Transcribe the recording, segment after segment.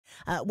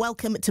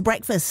Welcome to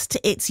breakfast.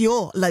 It's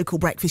your local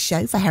breakfast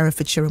show for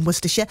Herefordshire and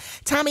Worcestershire.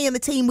 Tammy and the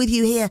team with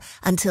you here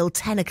until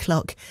 10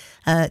 o'clock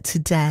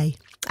today.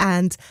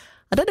 And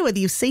I don't know whether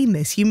you've seen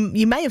this. You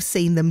may have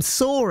seen them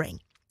soaring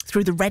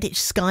through the Redditch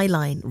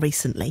skyline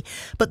recently.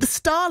 But the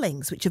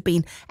Starlings, which have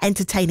been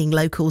entertaining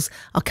locals,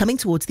 are coming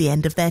towards the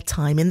end of their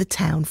time in the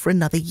town for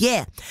another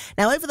year.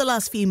 Now, over the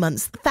last few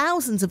months,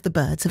 thousands of the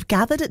birds have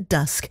gathered at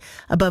dusk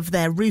above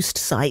their roost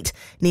site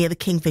near the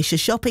Kingfisher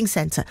shopping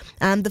centre.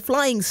 And the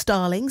flying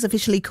starlings,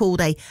 officially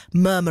called a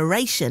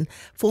murmuration,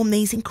 form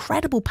these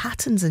incredible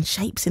patterns and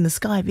shapes in the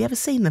sky. Have you ever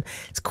seen them?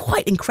 It's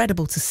quite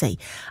incredible to see.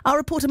 Our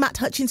reporter Matt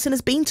Hutchinson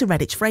has been to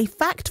Redditch for a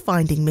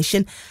fact-finding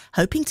mission,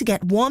 hoping to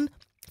get one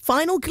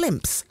final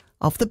glimpse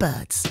of the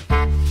birds.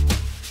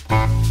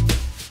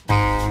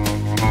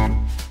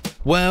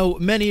 Well,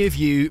 many of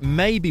you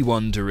may be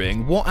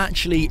wondering what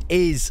actually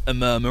is a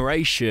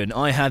murmuration.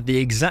 I had the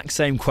exact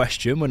same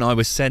question when I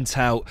was sent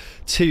out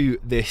to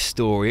this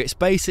story. It's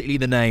basically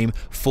the name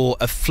for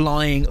a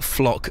flying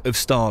flock of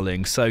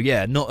starlings. So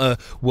yeah, not a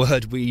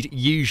word we'd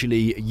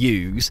usually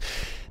use.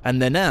 And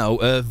they're now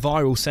a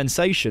viral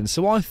sensation.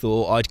 So I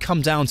thought I'd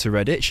come down to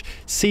Redditch,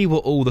 see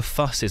what all the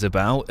fuss is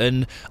about,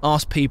 and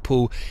ask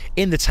people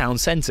in the town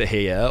centre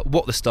here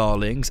what the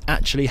starlings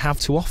actually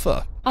have to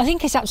offer. I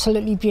think it's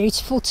absolutely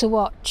beautiful to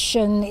watch,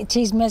 and it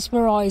is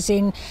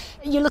mesmerising.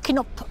 You're looking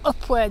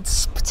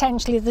upwards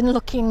potentially than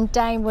looking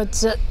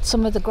downwards at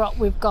some of the grot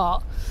we've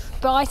got.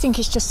 But I think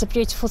it's just a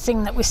beautiful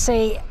thing that we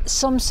see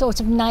some sort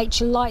of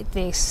nature like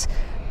this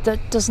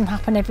that doesn't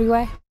happen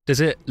everywhere. Does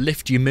it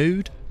lift your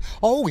mood?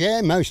 Oh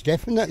yeah, most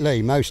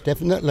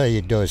definitely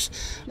it does.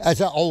 As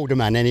an older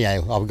man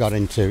anyhow, I've got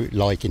into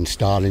liking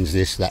starlings,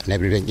 this, that and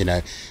everything, you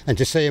know, and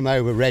to see them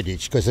over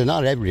Redditch, because they're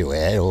not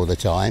everywhere all the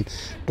time,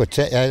 but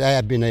they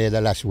have been here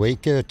the last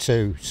week or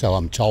two, so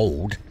I'm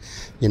told,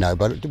 you know,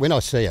 but when I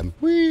see them,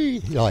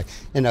 I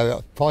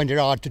find it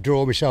hard to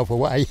draw myself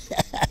away.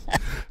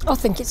 I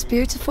think it's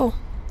beautiful.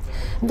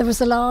 There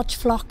was a large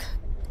flock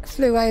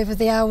flew over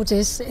the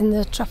Aldies in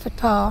the Trafford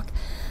Park,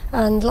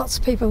 and lots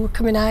of people were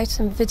coming out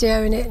and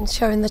videoing it and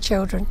showing the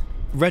children.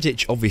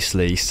 Redditch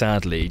obviously,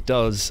 sadly,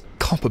 does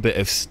cop a bit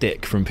of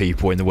stick from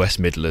people in the West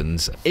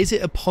Midlands. Is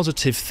it a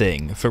positive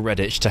thing for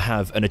Redditch to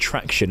have an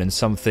attraction and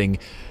something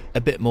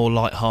a bit more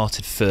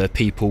light-hearted for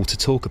people to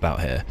talk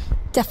about here?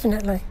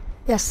 Definitely.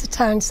 Yes, the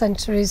town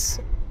centre is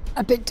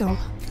a bit dull.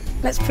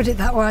 Let's put it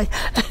that way.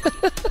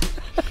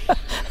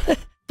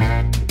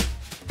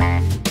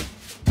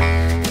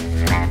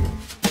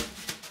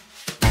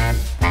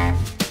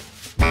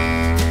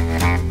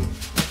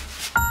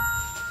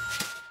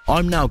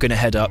 I'm now going to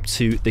head up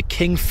to the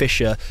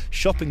Kingfisher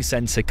Shopping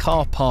Centre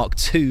car park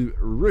 2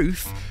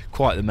 roof.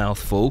 Quite the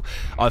mouthful.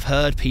 I've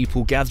heard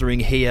people gathering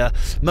here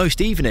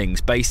most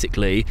evenings,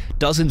 basically,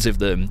 dozens of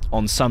them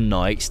on some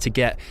nights, to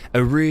get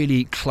a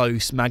really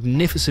close,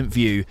 magnificent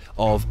view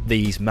of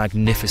these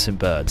magnificent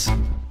birds.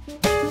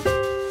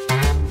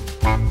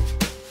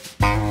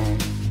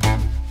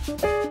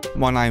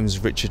 My name's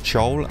Richard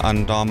Scholl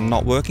and I'm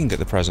not working at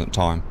the present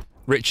time.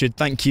 Richard,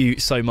 thank you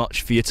so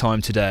much for your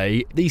time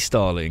today. These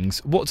starlings,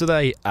 what do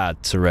they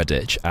add to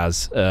Redditch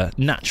as a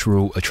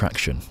natural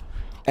attraction?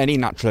 Any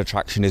natural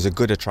attraction is a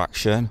good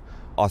attraction.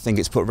 I think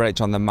it's put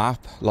Redditch on the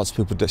map. Lots of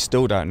people that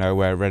still don't know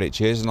where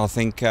Redditch is, and I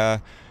think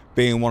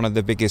being one of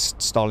the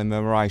biggest starling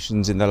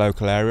murmurations in the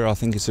local area, I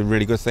think it's a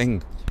really good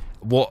thing.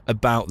 What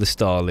about the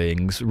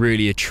starlings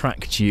really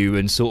attract you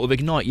and sort of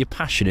ignite your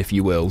passion, if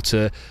you will,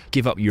 to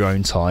give up your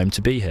own time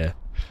to be here?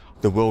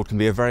 The world can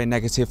be a very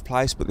negative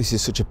place, but this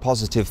is such a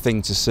positive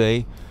thing to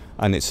see,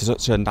 and it's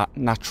such a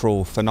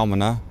natural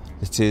phenomena.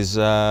 It is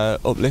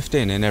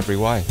uplifting in every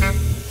way.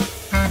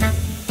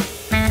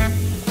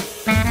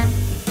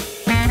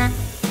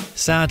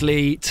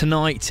 Sadly,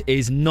 tonight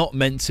is not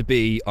meant to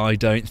be, I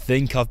don't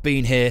think. I've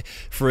been here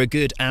for a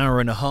good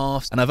hour and a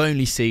half and I've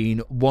only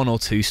seen one or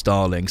two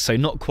starlings, so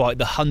not quite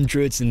the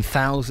hundreds and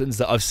thousands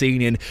that I've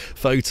seen in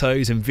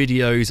photos and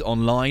videos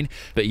online.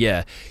 But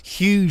yeah,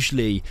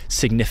 hugely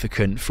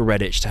significant for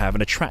Redditch to have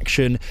an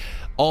attraction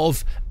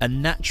of a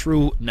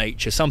natural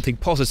nature, something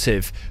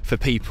positive for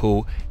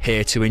people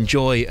here to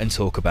enjoy and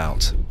talk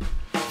about.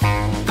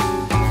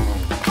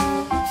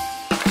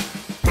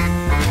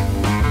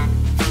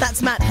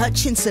 That's Matt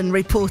Hutchinson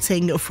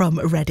reporting from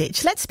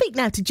Redditch. Let's speak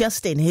now to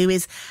Justin, who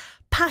is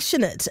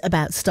passionate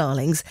about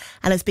starlings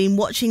and has been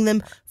watching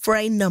them for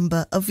a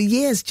number of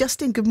years.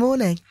 Justin, good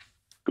morning.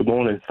 Good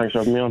morning. Thanks for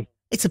having me on.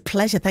 It's a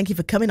pleasure. Thank you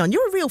for coming on.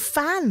 You're a real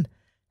fan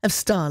of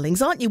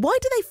starlings, aren't you? Why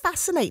do they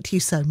fascinate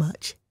you so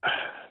much?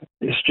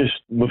 It's just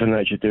Mother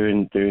Nature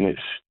doing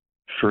its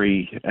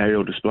free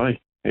aerial display.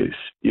 It's,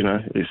 you know,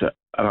 it's an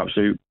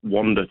absolute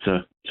wonder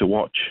to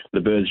watch.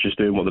 The birds just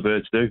doing what the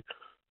birds do.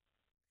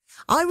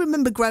 I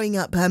remember growing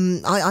up,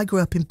 I grew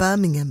up in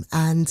Birmingham,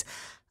 and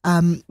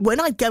when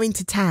I'd go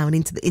into town,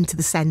 into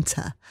the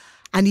centre,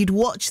 and you'd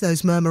watch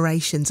those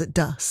murmurations at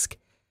dusk,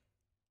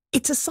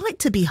 it's a sight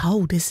to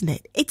behold, isn't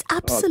it? It's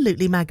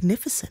absolutely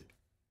magnificent.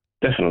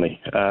 Definitely.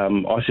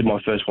 I seen my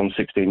first one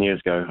 16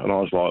 years ago, and I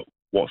was like,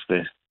 what's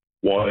this?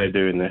 why they're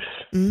doing this.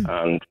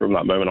 And from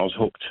that moment, I was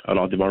hooked, and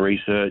I did my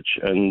research,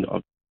 and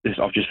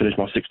I've just finished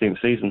my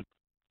 16th season.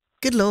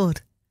 Good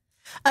Lord.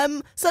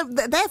 So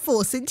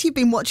therefore, since you've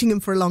been watching them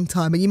for a long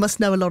time and you must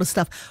know a lot of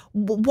stuff,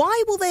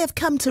 why will they have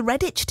come to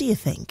Redditch, do you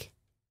think?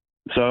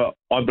 So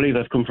I believe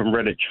they've come from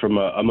Redditch, from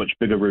a much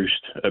bigger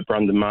roost at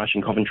Brandon Marsh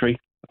in Coventry,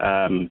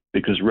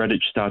 because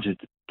Redditch started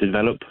to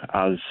develop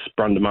as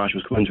Brandon Marsh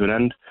was coming to an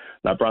end.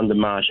 Now, Brandon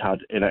Marsh had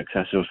in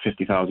excess of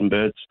 50,000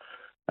 birds.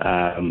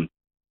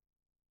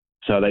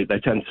 So they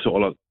tend to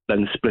sort of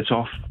then split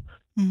off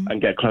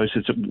and get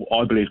closer to,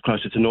 I believe,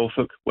 closer to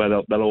Norfolk, where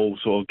they'll all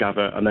sort of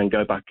gather and then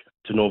go back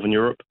to Northern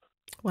Europe.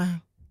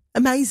 Wow.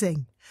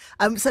 Amazing.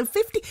 So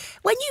 50,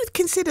 when you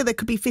consider there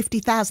could be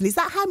 50,000, is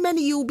that how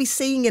many you'll be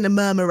seeing in a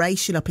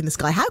murmuration up in the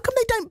sky? How come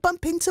they don't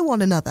bump into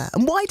one another?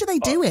 And why do they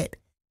do it?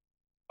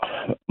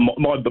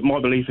 My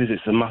belief is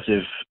it's a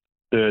massive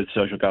third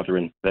social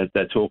gathering.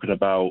 They're talking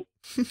about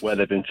where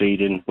they've been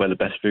feeding, where the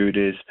best food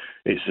is.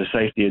 It's the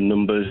safety in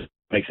numbers,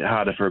 makes it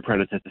harder for a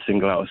predator to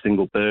single out a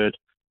single bird.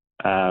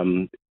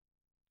 The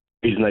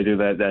reason they do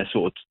their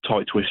sort of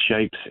tight twist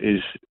shapes is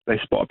they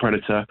spot a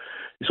predator.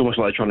 It's almost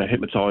like they're trying to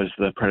hypnotise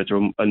the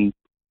predator and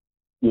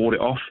ward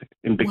it off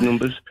in big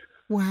numbers.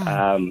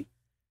 Wow.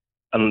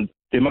 And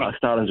the amount of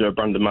starlings that are at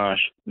Brandon Marsh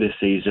this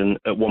season,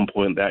 at one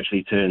point they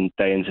actually turned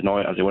day into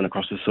night as they went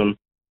across the sun.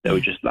 They were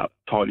just that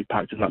tightly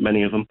packed and that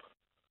many of them.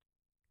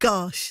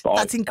 Gosh, but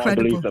that's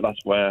incredible. I believe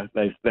that's where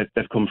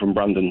they've come from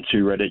Brandon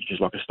to Redditch,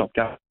 just like a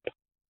stopgap.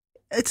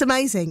 It's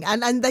amazing.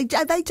 And they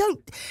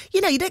don't,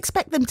 you'd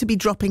expect them to be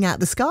dropping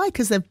out the sky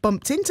because they've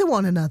bumped into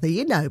one another,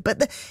 But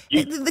the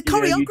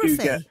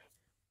choreography...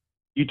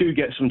 You do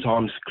get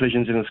sometimes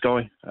collisions in the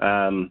sky.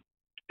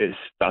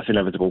 That's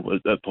inevitable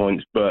at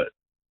points, but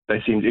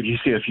they seem, if you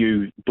see a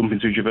few bump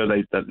into each other,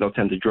 they'll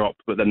tend to drop,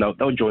 but then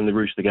they'll join the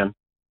roost again.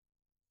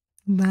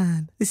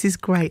 Man, this is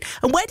great.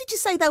 And where did you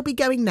say they'll be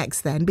going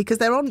next then? Because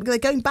they're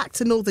going back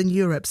to Northern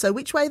Europe. So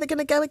which way are they going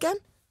to go again?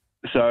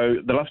 So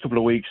the last couple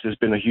of weeks, there's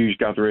been a huge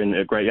gathering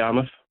at Great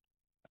Yarmouth,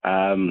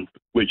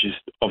 which is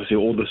obviously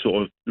all the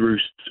sort of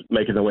roosts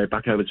making their way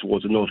back over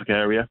towards the Norfolk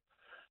area,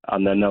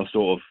 and then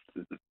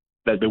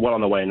they'll be well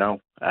on their way now.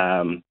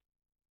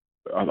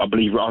 I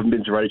believe, I haven't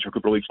been to Redditch for a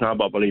couple of weeks now,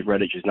 but I believe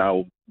Redditch is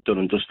now done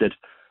and dusted,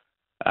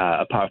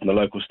 apart from the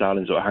local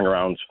starlings that hang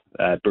around,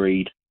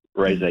 breed,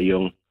 raise their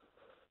young.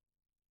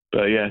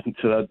 But yeah,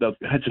 so they'll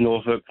head to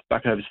Norfolk,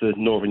 back over to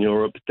Northern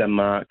Europe,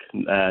 Denmark,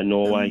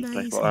 Norway,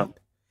 places like that.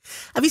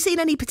 Have you seen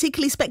any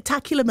particularly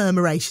spectacular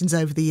murmurations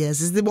over the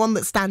years? Is there one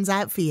that stands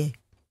out for you?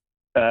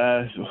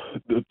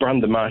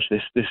 Brandon Marsh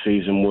this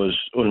season was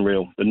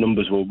unreal. The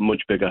numbers were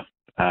much bigger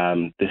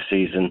this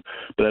season.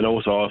 But then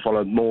also I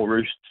followed more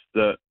roosts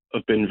that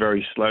have been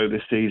very slow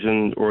this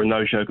season or a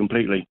no-show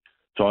completely.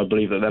 So I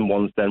believe that them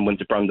ones then went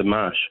to Brandon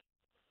Marsh,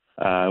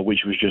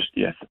 which was just,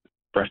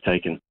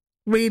 breathtaking.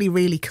 Really,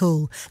 really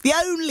cool. The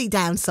only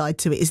downside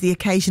to it is the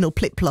occasional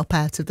plip-plop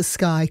out of the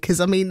sky, because,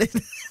 I mean,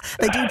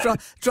 they do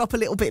drop a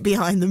little bit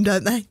behind them,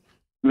 don't they?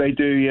 They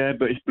do, yeah,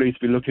 but it's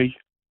believed to be lucky.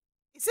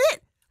 Is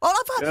it? Well,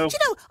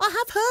 I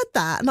have heard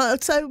that.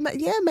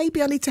 And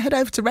maybe I need to head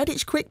over to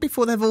Redditch quick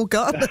before they've all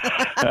gone.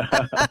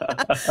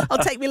 I'll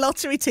take my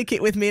lottery ticket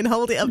with me and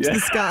hold it up to the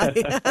sky.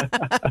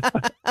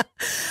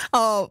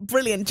 Oh,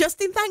 brilliant.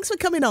 Justin, thanks for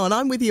coming on.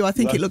 I'm with you. I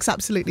think it looks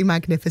absolutely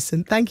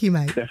magnificent. Thank you,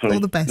 mate. Definitely.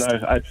 All the best.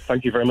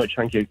 Thank you very much.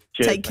 Thank you.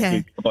 Cheers. Take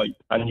care. Bye-bye.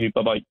 And you,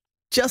 bye-bye.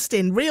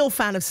 Justin, real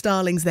fan of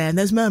starlings there, and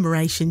those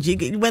murmurations.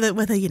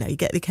 Whether you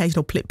get the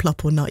occasional plip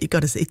plop or not, it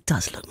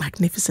does look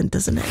magnificent,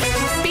 doesn't it?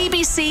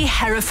 BBC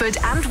Hereford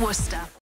and Worcester.